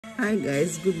Hi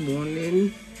guys, good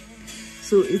morning.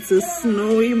 So it's a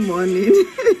snowy morning.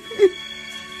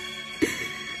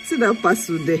 See that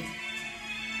parcel there?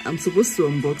 I'm supposed to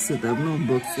unbox it. I've not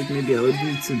unboxed it. Maybe I'll do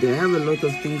it today. I have a lot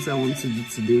of things I want to do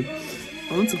today.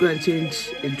 I want to go and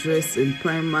change a dress in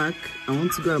Primark. I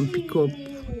want to go and pick up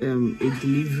a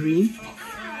delivery.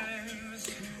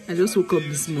 I just woke up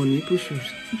this morning. People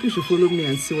should follow me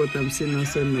and see what I'm seeing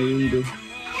outside my window.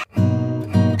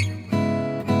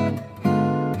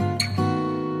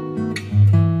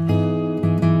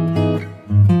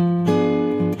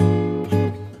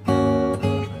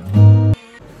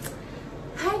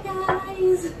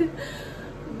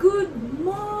 Good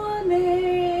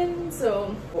morning.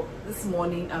 So this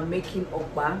morning I'm making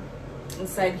okpa.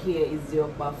 Inside here is the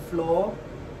okpa flour,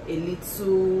 a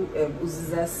little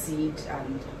uziza seed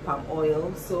and palm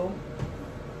oil. So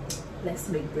let's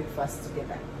make breakfast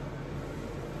together.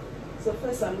 So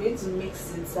first I'm going to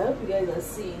mix it. I hope you guys are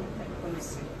seeing. Let me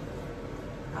see.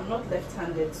 I'm not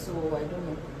left-handed, so I don't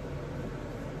know.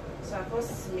 So I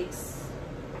first mix.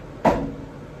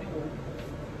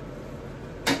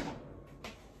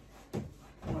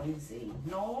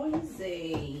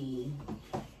 Noisy.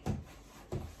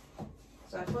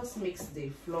 So I first mix the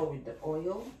flour with the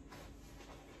oil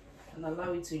and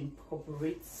allow it to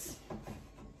incorporate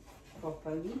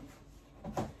properly.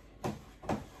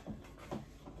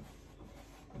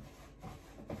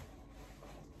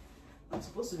 I'm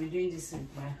supposed to be doing this with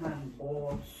my hand,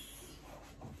 but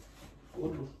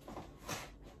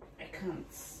I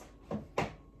can't.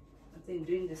 I think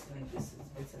doing this like this is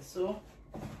better. So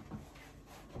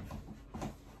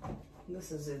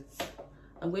this is it.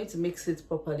 I'm going to mix it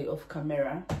properly off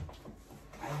camera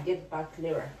and get back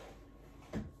later.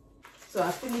 So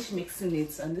I finished mixing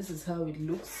it and this is how it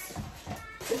looks.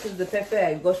 This is the pepper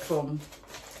I got from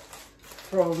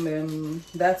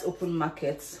that open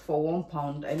market for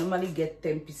 £1. I normally get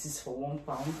 10 pieces for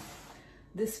 £1.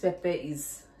 This pepper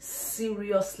is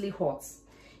seriously hot.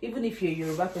 Even if you're a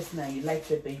Yoruba person and you like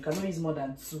pepper, you cannot use more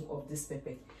than 2 of this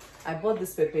pepper. I bought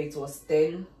this pepper, it was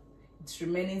 10. It's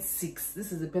remaining 6.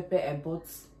 This is the pepper I bought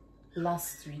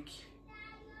last week.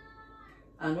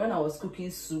 And when I was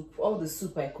cooking soup, all the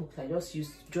soup I cooked, I just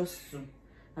used just 2.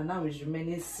 And now it's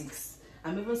remaining 6.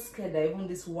 I'm even scared that even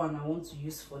this one I want to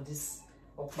use for this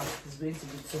okpa is going to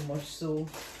be too much. So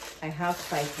I have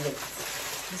 5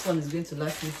 left. This one is going to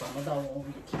last me for another 1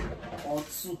 week or 2.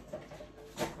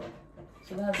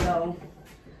 So that's how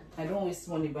I don't waste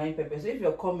money buying pepper. So if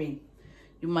you're coming,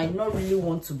 you might not really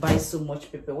want to buy so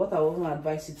much pepper. What I would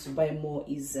advise you to buy more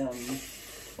is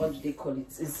what do they call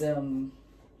it? It's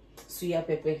suya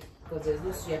pepper, because there's no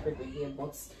suya pepper here.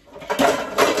 But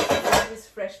this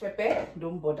fresh pepper,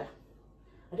 don't bother.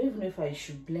 I don't even know if I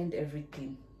should blend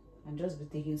everything and just be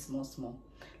taking small.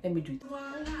 Let me do it.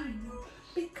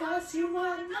 Because you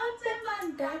are not the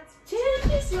man that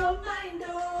changes your mind.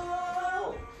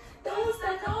 Oh, those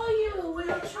that know you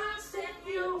will trust in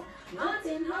you. Not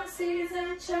in horses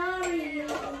and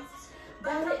chariots,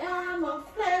 by the arm of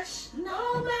flesh,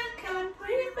 no man can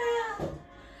prevail.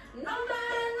 No man.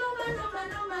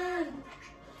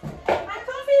 My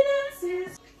confidence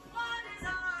is what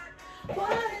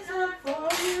is hard for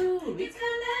you. We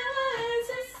can never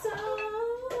exist. So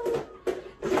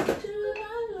you do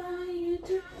not lie, you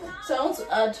do not. So I want to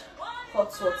add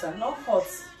hot water, not hot.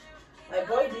 I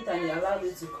boiled it and I allowed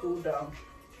it to cool down.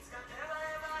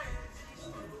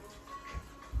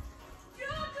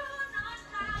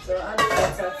 So add the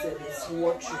water till it's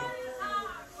watery.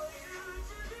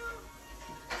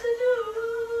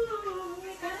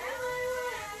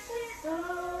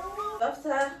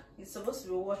 After it's supposed to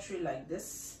be watery like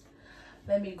this,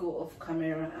 let me go off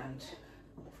camera and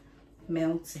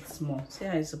melt it more. See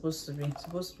how it's supposed to be? It's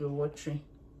supposed to be watery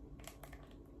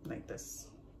like this.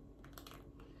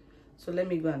 So let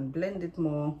me go and blend it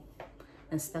more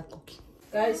and start cooking.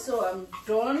 Guys, so I'm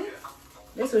done.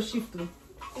 Let's go shift to.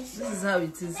 This is how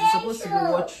it is. It's supposed to be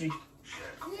watery.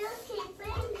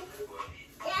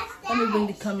 Let me bring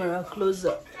the camera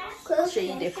closer. Show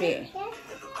you the fair.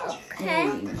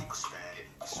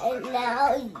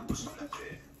 Okay.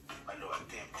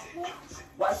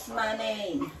 What's my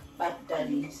name? Bad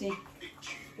Daddy. See?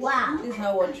 Wow. This is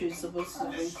how watery is supposed to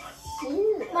be.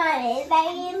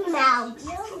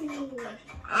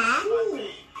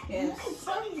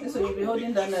 Yes. So you'll be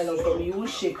holding that nylon for me. You won't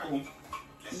shake.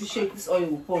 If you shake, this oil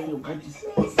will pour on your body.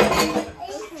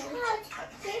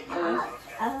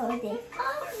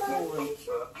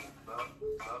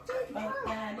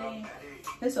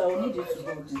 Yes, I will need you to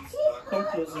hold it. Come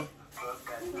closer.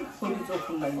 Hold it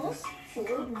open like this.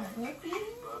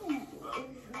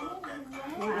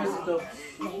 Raise it up.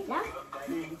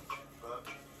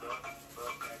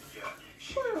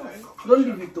 Don't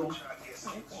leave it though.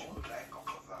 Okay.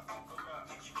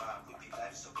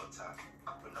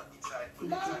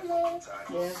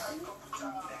 Yes.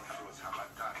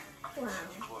 Wow.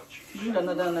 Drink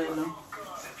another nylon.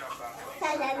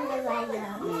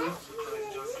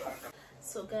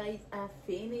 So guys, I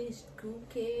finished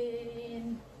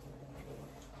cooking,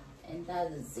 and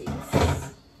that is it.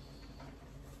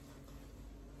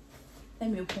 Let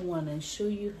me open one and show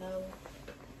you how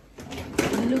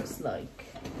it looks like.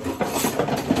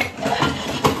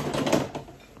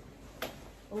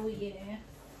 Oh yeah,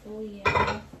 oh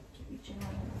yeah.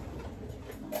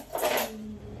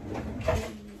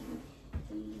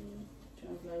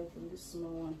 From this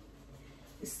small one.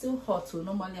 It's still hot, so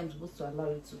normally I'm supposed to allow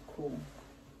it to cool.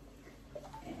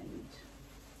 And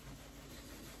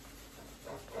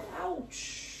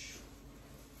ouch,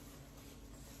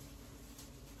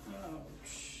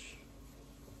 ouch.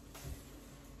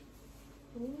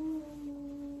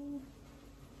 Ooh.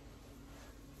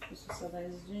 This is what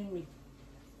it's doing me.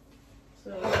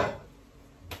 So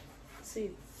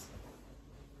see,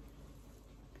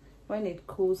 when it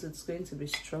cools, it's going to be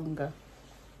stronger.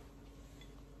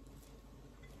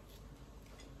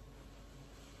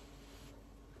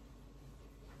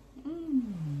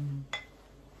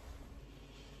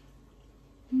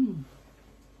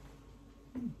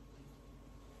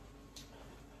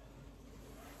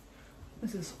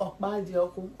 This is Okpa.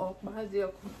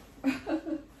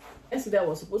 Yesterday I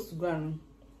was supposed to go and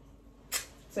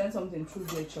send something through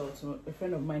DHL to a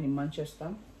friend of mine in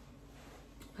Manchester.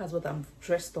 That's what I'm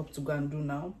dressed up to go and do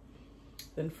now.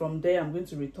 Then from there I'm going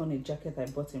to return a jacket I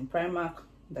bought in Primark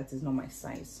that is not my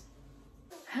size.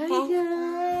 Hi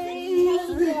guys.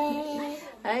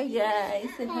 Hi guys.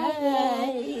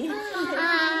 Hi.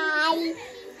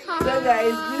 Hi. So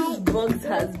guys, this box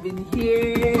has been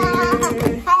here.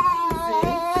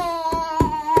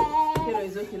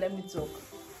 It's okay, let me talk.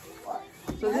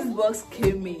 So this box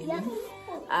came in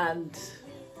and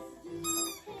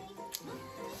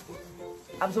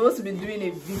I'm supposed to be doing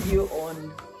a video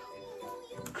on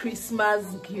Christmas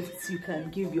gifts you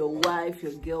can give your wife,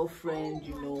 your girlfriend,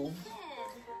 you know.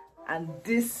 And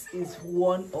this is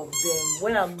one of them.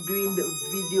 When I'm doing the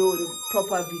video, the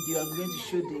proper video,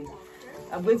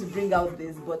 I'm going to bring out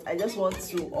this, but I just want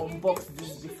to unbox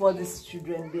this before these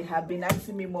children. They have been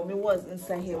asking me, Mommy, what's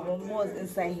inside here? Mommy, what's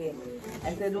inside here?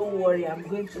 I said, don't worry, I'm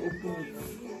going to open it.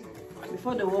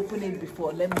 Before they open it,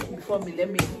 let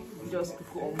me just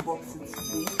unbox it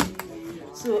today.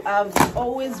 So I've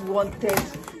always wanted.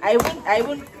 I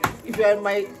even if you're on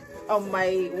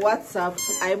my WhatsApp,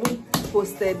 I even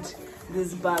posted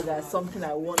this bag as something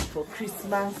I want for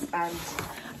Christmas, and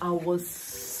I was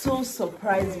so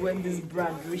surprised when this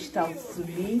brand reached out to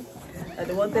me and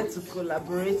they wanted to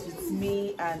collaborate with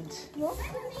me, and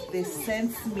they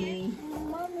sent me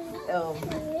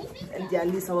their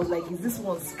list. I was like, is this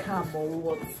one scam or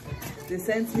what? They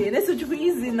sent me, and it's such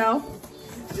easy now.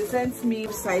 They sent me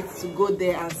sites to go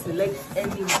there and select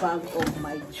any bag of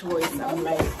my choice. I'm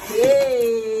like,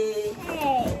 hey,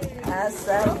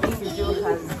 Asa video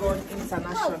has gone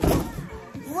international.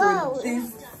 Whoa. So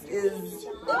this is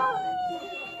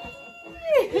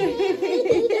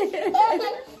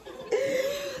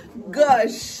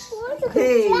gosh,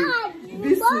 hey,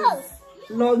 this is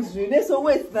luxury. So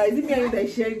wait, now is it me and you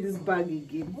sharing this bag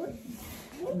again?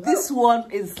 This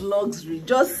one is luxury.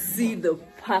 Just see the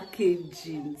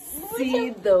packaging. See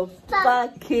the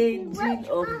packaging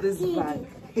of this bag.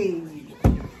 Hey,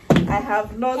 I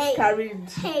have not carried.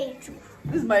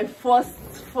 This is my first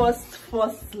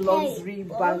luxury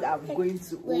bag I'm going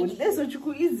to own. That's what you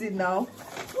could easy now.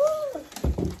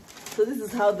 So this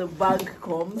is how the bag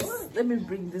comes. Let me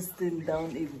bring this thing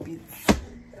down a bit.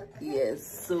 Yes,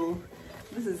 so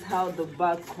this is how the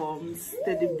bag comes.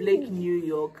 Teddy Blake, New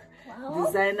York.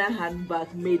 Designer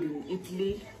handbag made in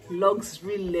Italy.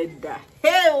 Luxury leather.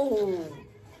 Hey!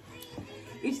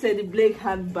 Each Teddy Blake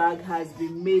handbag has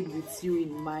been made with you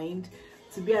in mind,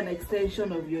 to be an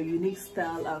extension of your unique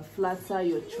style and flatter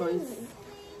your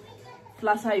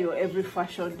every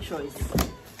fashion choice.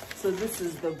 So this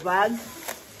is the bag.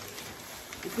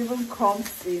 It even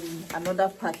comes in another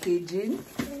packaging.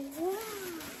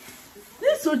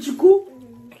 This is Sochuku.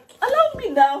 Allow me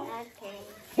now. Okay.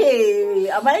 Hey,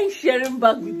 am I sharing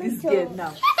bag with this girl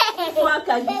now? If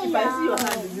I see your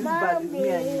hand in this bag, it's me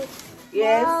and you.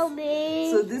 Yes.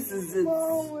 Mommy. So this is it.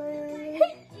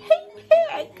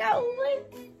 I can't wait.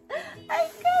 I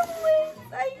can't wait.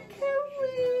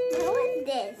 What's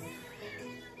this?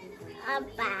 A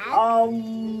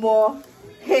bag?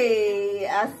 Hey,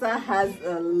 Asa has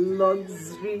a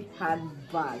luxury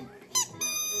handbag.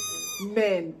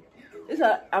 Man,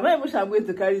 I'm not even sure I'm going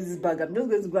to carry this bag. I'm just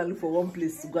going to go and look for one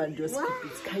place to go and just keep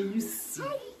it. Can you see?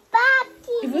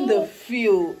 Even the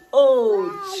feel. Oh,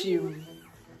 chim.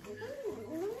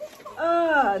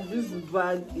 Ah, this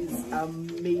bag is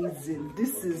amazing.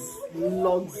 This is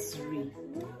luxury.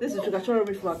 This is this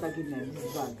bag.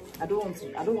 I don't want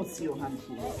to see your hand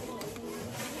here.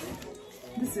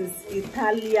 This is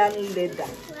Italian leather.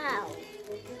 Wow.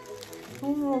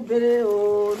 Oh, baby,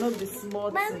 oh, not be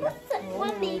smart.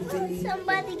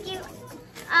 Somebody give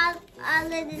all of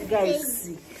this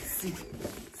Guys,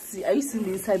 see. Are you seeing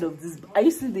the inside of this? Are you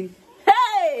seeing the?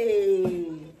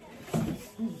 Hey!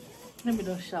 Let me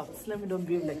not shout. Let me not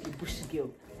behave like a bushy girl.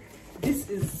 This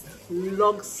is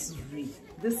luxury.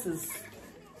 This is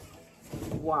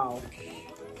wow.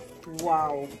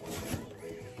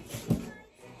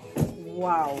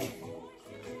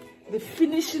 The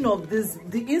finishing of this,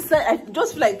 the inside, I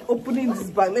just feel like opening this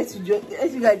bag. Let you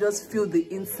guys just feel the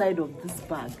inside of this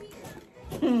bag.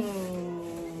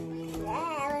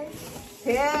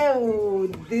 Hey,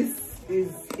 this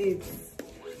is it.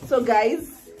 So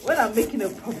guys, when I'm making a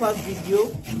proper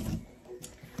video,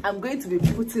 I'm going to be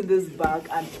putting this bag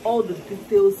and all the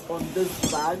details on this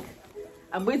bag.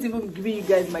 I'm going to even be giving you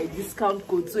guys my discount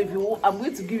code. So if you want, I'm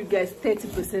going to give you guys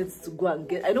 30% to go and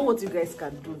get. I know what you guys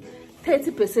can do.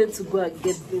 30% to go and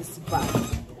get this bag.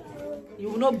 You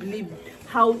will not believe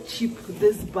how cheap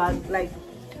this bag, like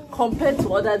compared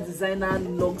to other designer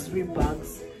luxury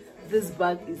bags, this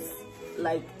bag is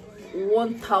like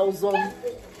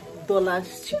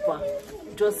 $1,000 cheaper.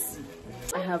 Just see,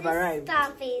 I have arrived.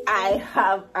 I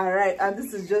have arrived, and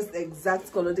this is just the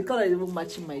exact color. The color is even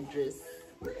matching my dress.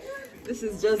 This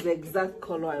is just the exact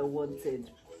color I wanted.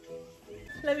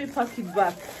 Let me pack it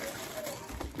back.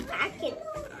 Pack it.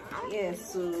 Yeah,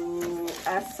 so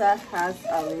Asa has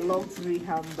a luxury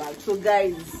handbag. So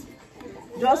guys,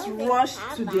 just rush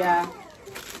to their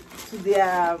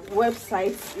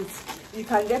website. You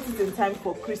can get it in time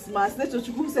for Christmas. Let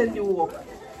Chochukwu send you work.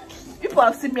 People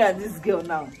have seen me and this girl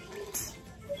now.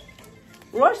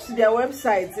 Rush to their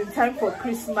website in time for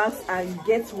Christmas and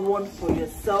get one for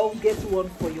yourself, get one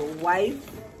for your wife.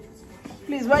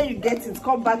 Please, when you get it,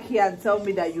 come back here and tell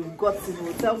me that you've got it.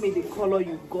 Or tell me the color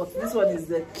you got. This one is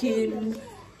the Kim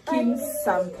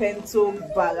Sampento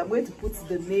bag. I'm going to put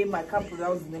the name. I can't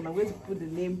pronounce the name. I'm going to put the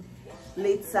name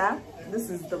later. This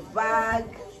is the bag.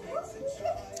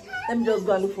 Let me just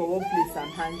go and look for one place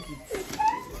and hang it,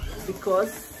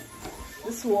 because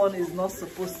this one is not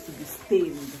supposed to be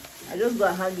stained. I just go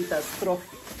and hang it as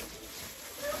trophy.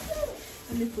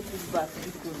 Let me put this back.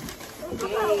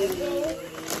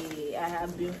 Yay! I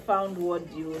have been found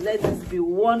worthy. Let this be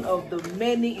one of the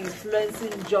many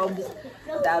influencing jobs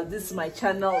that this my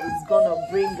channel is gonna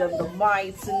bring in the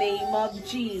mighty name of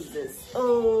Jesus.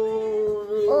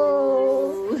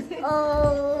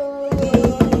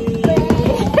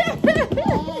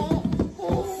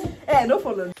 Hey, don't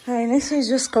follow. Hi, Nessa is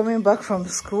just coming back from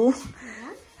school,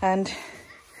 and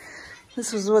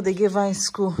this was what they gave her in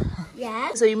school.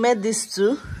 Yeah. So you made this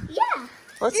too? Yeah.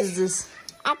 What is this?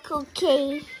 A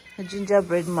cookie. A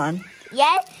gingerbread man.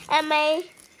 Yes, and my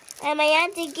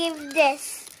auntie gave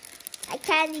this a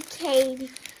candy cane.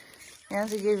 Your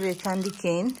auntie gave you a candy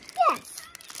cane? Yes.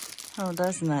 Oh,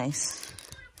 that's nice.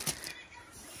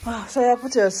 Wow, so yeah,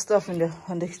 put your stuff on the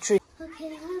tree.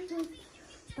 Okay, how to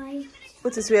buy?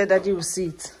 Put it where Daddy will see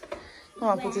it. Come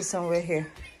on, put it somewhere here.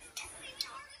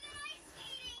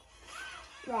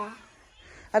 Where?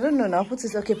 I don't know now. Put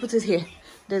it. Okay, put it here.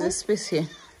 There's a space here.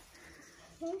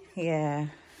 Yeah.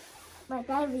 My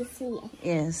dad will see it.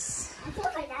 Yes. I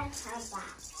thought my dad had that.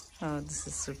 Oh, this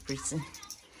is so pretty.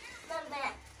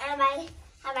 Am I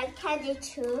candy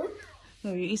too?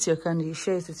 No, you eat your candy. You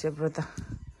share it with your brother.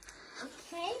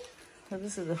 Okay. So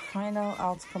this is the final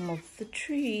outcome of the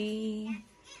tree.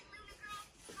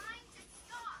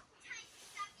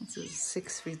 This is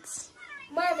 6 feet.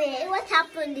 Mommy, what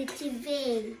happened to the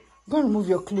TV? Go and remove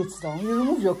your clothes down. You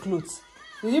remove your clothes.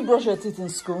 Did you brush your teeth in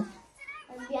school?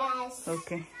 Yes.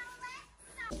 Okay.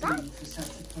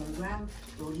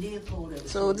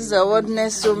 So this is what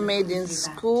Nesso made in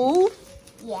school.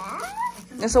 Yeah.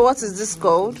 And so what is this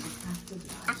called?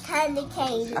 A candy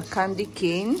cane. A candy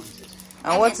cane.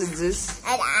 And what is this?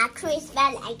 And a Christmas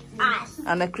like us.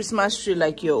 And a Christmas tree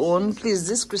like your own. Please,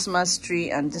 this Christmas tree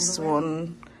and this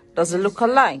one, does it look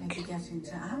alike?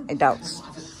 I doubt.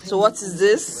 So what is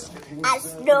this? A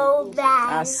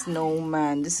snowman. A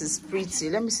snowman. This is pretty.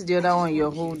 Let me see the other one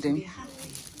you're holding.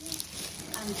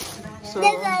 So,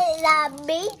 there's a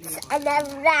meat and a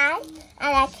rat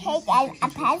and a cake and a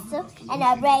pencil and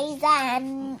a razor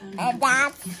and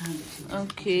that.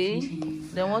 okay.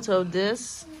 Then what of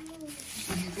this?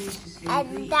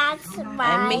 And that's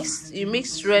my... You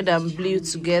mixed red and blue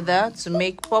together to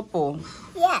make purple.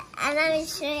 Yeah, and let me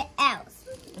show you else.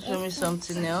 Show me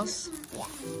something else. Yeah.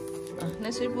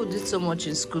 Next people did so much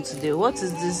in school today. What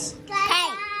is this?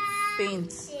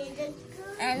 Paint.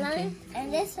 Paint.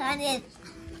 And this one is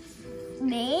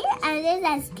me, and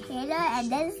this is Taylor,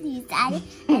 and this is Daddy,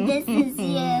 and this is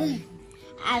you.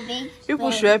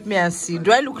 People should help me and see.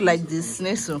 Do I look like this,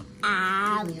 Neso?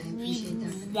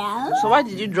 No. So why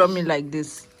did you draw me like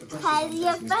this? Because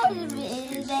your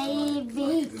face is very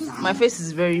big. My face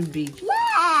is very big.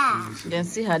 Yeah. Then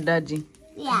see her daddy.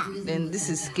 Yeah. Then this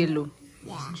is Kelo.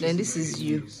 Yeah. Then this is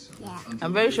you. Yeah.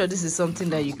 I'm very sure this is something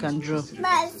that you can draw.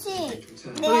 But see,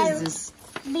 Who is this?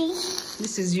 me.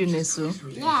 This is you, Neso.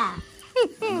 Yeah.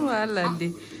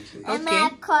 Okay. And I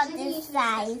cut this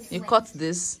size. You cut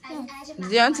this? Do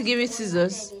you want to give me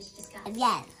scissors?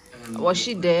 Yes. Was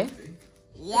she there?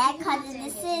 Yeah, because the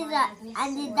scissors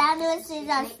and the downward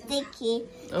scissors sticky.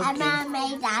 Okay. And I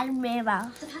made that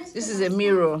mirror. This is a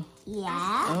mirror.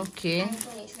 Yeah. Okay. And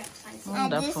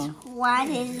this Wonderful.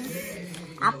 one is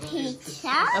a picture.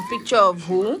 A picture of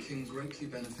who?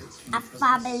 A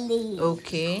family.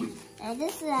 Okay. And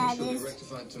this one is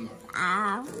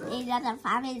not a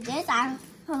family. This a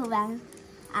human.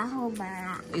 A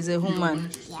human. Is a woman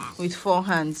Yeah. with 4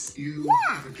 hands.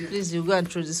 Yeah. Please, you go and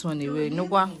throw this one away. No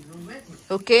one.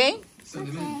 Okay.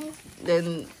 Okay.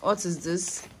 Then what is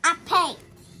this? A paint.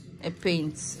 A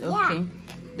paint. Okay. Yeah.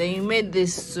 Then you made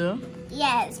this too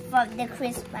Yes, from the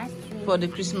Christmas tree. for the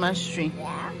Christmas tree.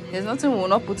 Yeah. There's nothing we will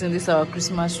not put in this our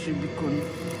Christmas tree because.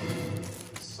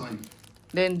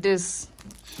 Then this.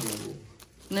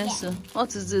 Next,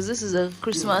 what is this? This is a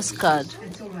Christmas card.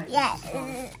 Yeah.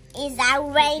 It's a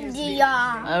reindeer.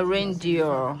 A reindeer.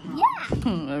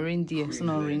 Yeah. A reindeer. It's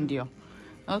not a reindeer.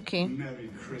 Okay. Merry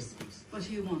Christmas. What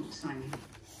do you want, Simon?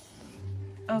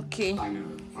 Okay. I know.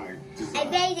 I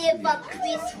made it for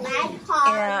Christmas.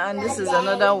 Yeah, and this is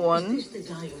another one.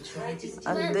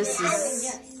 And this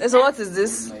is. So what is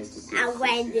this? A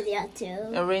reindeer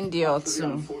too. A reindeer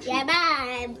too. Yeah,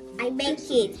 but I make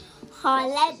it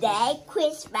holiday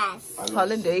Christmas.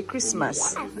 Holiday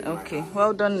Christmas. Okay.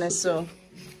 Well done, Neso.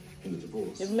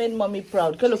 You've made mommy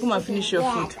proud. Kelo, come and finish your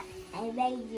food. I made it.